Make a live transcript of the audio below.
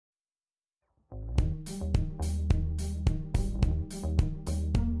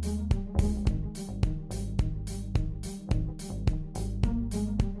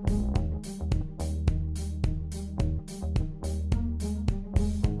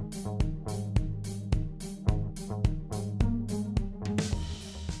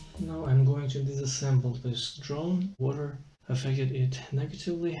disassembled this drone. Water affected it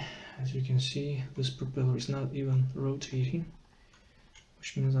negatively. As you can see, this propeller is not even rotating,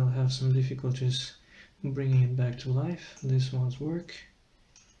 which means I'll have some difficulties bringing it back to life. This one's work,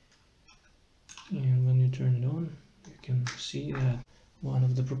 and when you turn it on, you can see that one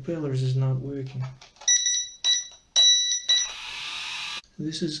of the propellers is not working.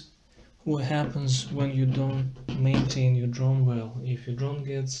 This is what happens when you don't maintain your drone well. If your drone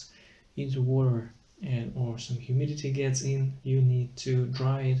gets into water or some humidity gets in, you need to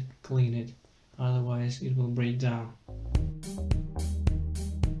dry it, clean it, otherwise it will break down.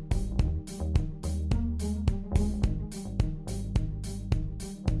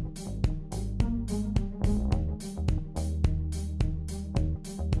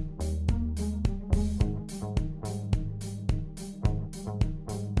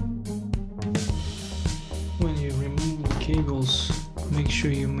 When you remove the cables, make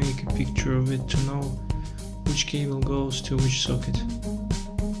sure you make a picture of it to know which cable goes to which socket.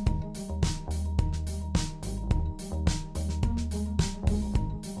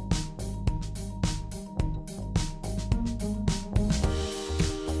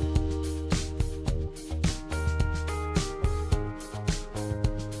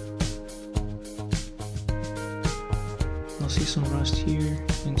 I'll see some rust here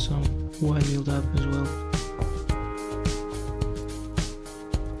and some white build up as well.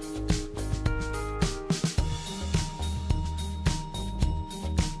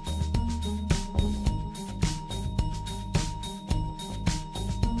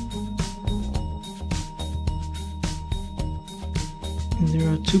 And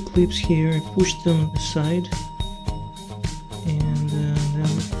there are two clips here. I pushed them aside and then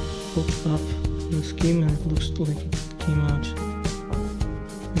pulled up the skin, and it looks like it came out.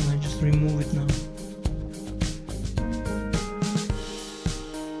 And I just remove it now.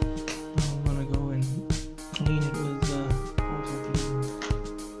 I'm gonna go and clean it with contact cleaner.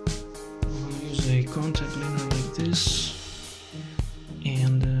 I'm gonna use a contact cleaner like this,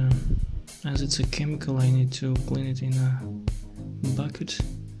 and as it's a chemical, I need to clean it in a bucket,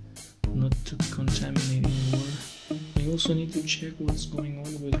 not to contaminate any water. I also need to check what's going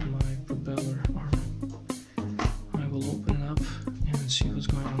on with my propeller arm. I will open it up and see what's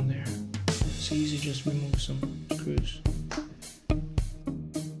going on there. It's easy, just remove some screws.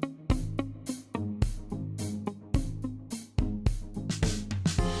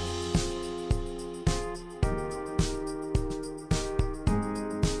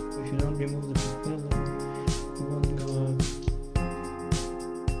 If you don't remove the propeller, it won't go out.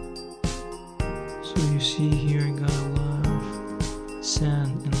 So you see here I got a lot of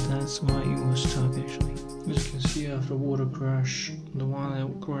sand, and that's why it was stuck actually. As you can see, after water crash, the one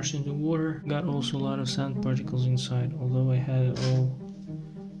that crashed into water got also a lot of sand particles inside. Although I had it all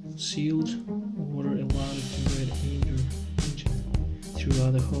sealed, water allowed it to get through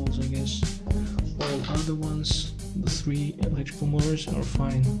other holes, I guess. All other ones, the 3 electrical motors, are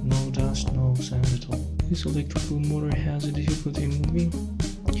fine. No dust, no sand at all. This electrical motor has a difficulty moving.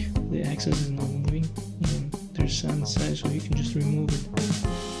 The axis is not moving, and there's sand inside, so you can just remove it.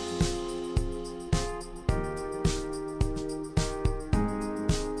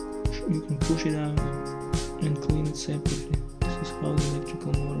 You can push it out and clean it separately. This is how the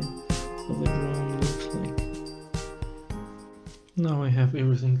electrical motor of a drone looks like. Now I have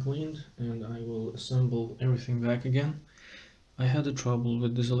everything cleaned, and I will assemble everything back again. I had a trouble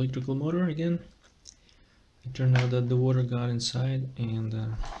with this electrical motor again. It turned out that the water got inside, and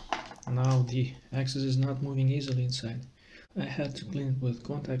now the axis is not moving easily inside. I had to clean it with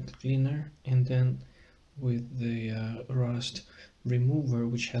contact cleaner and then with the rust remover,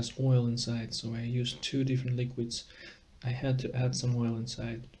 which has oil inside. So I used 2 different liquids. I had to add some oil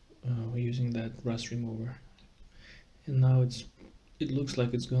inside using that rust remover. And now it looks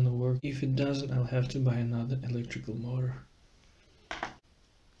like it's gonna work. If it doesn't, I'll have to buy another electrical motor.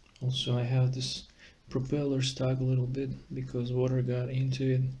 Also, I have this propeller stuck a little bit because water got into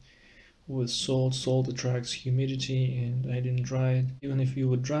it with salt. Salt attracts humidity, and I didn't dry it. Even if you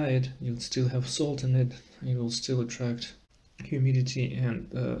would dry it, you'll still have salt in it. It will still attract humidity, and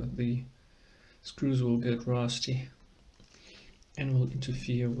the screws will get rusty and will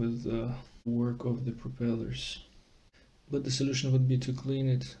interfere with the work of the propellers. But the solution would be to clean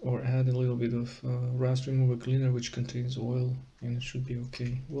it or add a little bit of rust remover cleaner, which contains oil, and it should be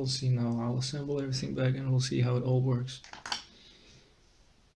okay. We'll see now. I'll assemble everything back and we'll see how it all works.